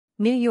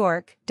New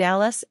York,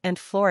 Dallas, and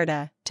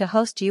Florida to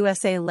host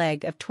USA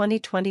leg of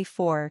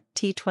 2024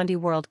 T20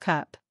 World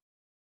Cup.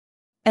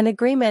 An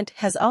agreement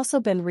has also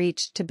been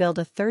reached to build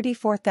a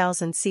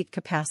 34,000-seat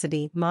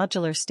capacity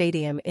modular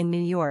stadium in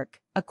New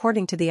York,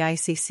 according to the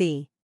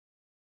ICC.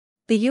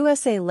 The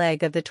USA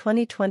leg of the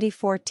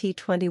 2024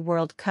 T20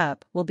 World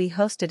Cup will be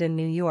hosted in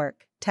New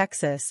York,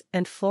 Texas,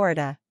 and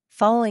Florida,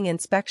 following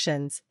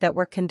inspections that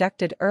were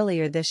conducted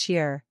earlier this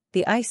year,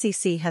 the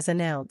ICC has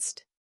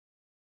announced.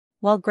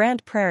 While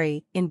Grand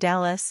Prairie, in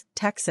Dallas,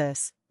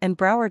 Texas, and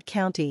Broward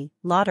County,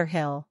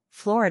 Lauderhill,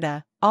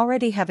 Florida,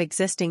 already have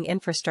existing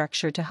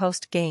infrastructure to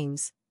host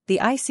games, the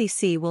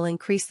ICC will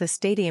increase the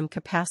stadium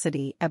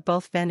capacity at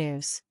both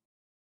venues.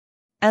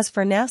 As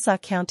for Nassau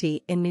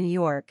County in New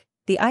York,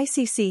 the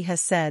ICC has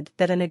said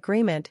that an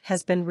agreement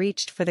has been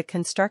reached for the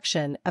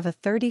construction of a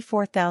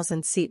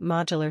 34,000-seat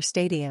modular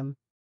stadium.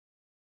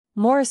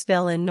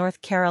 Morrisville in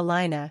North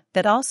Carolina,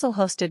 that also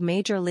hosted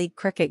Major League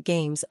Cricket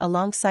games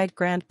alongside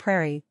Grand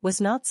Prairie, was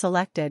not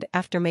selected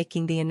after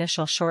making the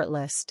initial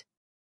shortlist.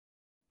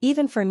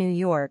 Even for New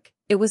York,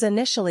 it was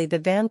initially the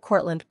Van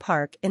Cortlandt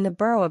Park in the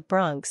borough of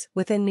Bronx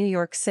within New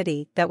York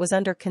City that was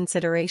under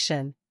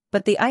consideration,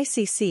 but the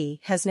ICC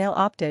has now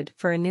opted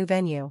for a new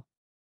venue.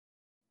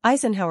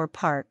 Eisenhower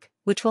Park,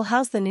 which will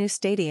house the new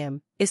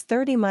stadium, is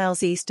 30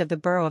 miles east of the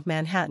borough of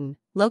Manhattan,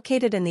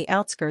 located in the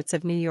outskirts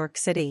of New York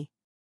City.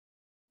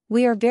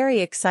 We are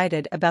very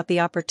excited about the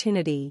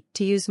opportunity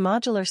to use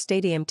modular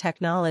stadium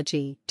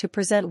technology to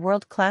present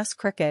world-class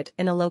cricket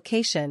in a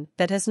location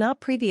that has not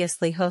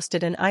previously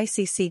hosted an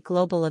ICC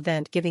global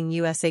event, giving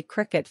USA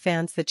cricket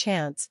fans the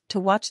chance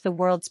to watch the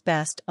world's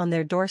best on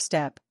their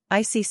doorstep,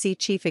 ICC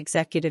Chief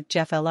Executive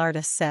Jeff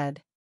Elartis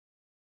said.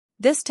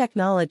 This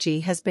technology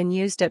has been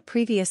used at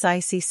previous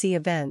ICC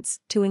events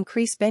to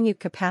increase venue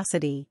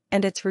capacity,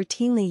 and it's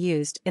routinely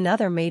used in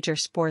other major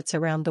sports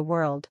around the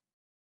world.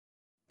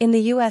 In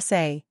the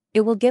USA,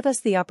 it will give us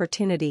the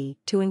opportunity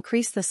to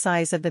increase the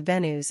size of the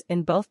venues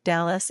in both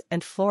Dallas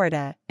and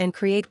Florida and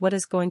create what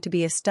is going to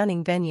be a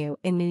stunning venue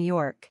in New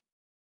York.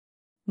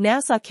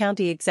 Nassau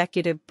County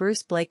Executive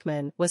Bruce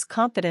Blakeman was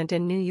confident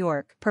in New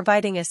York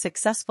providing a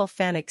successful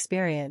fan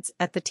experience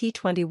at the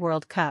T20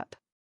 World Cup.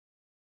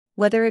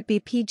 Whether it be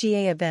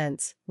PGA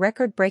events,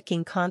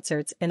 record-breaking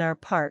concerts in our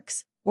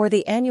parks, or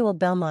the annual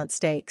Belmont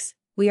Stakes,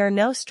 we are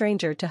no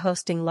stranger to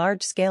hosting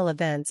large-scale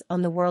events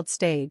on the world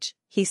stage,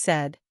 he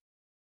said.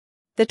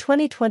 The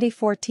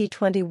 2024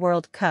 T20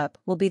 World Cup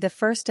will be the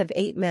first of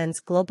 8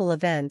 men's global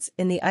events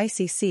in the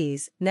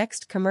ICC's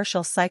next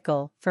commercial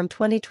cycle from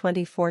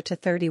 2024 to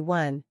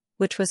 31,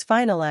 which was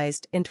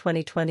finalized in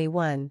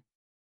 2021.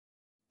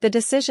 The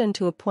decision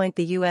to appoint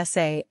the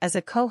USA as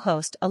a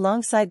co-host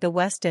alongside the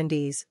West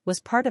Indies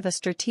was part of a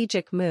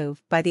strategic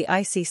move by the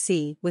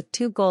ICC with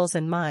 2 goals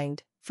in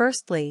mind.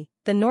 Firstly,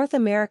 the North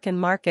American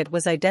market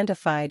was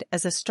identified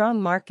as a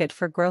strong market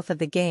for growth of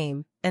the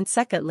game, and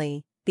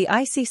secondly, the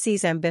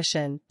ICC's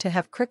ambition to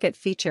have cricket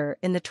feature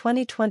in the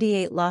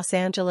 2028 Los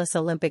Angeles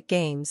Olympic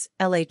Games,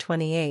 LA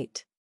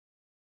 28.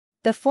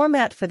 The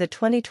format for the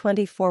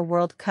 2024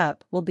 World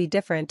Cup will be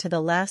different to the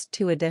last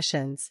 2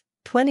 editions,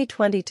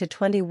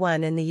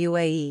 2020-21 in the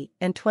UAE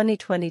and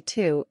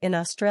 2022 in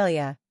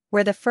Australia,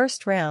 where the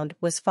first round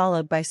was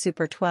followed by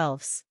Super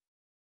 12s.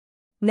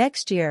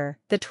 Next year,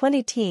 the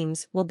 20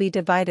 teams will be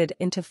divided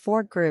into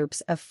 4 groups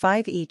of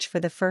 5 each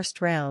for the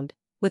first round,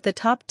 with the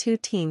top 2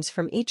 teams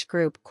from each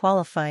group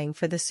qualifying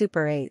for the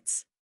Super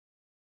 8s.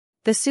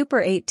 The Super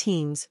 8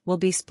 teams will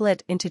be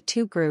split into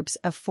 2 groups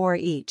of 4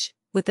 each,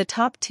 with the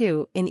top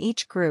 2 in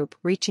each group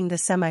reaching the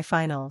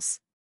semifinals.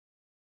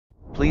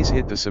 Please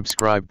hit the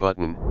subscribe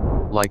button,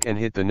 like and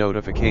hit the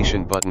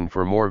notification button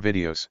for more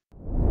videos.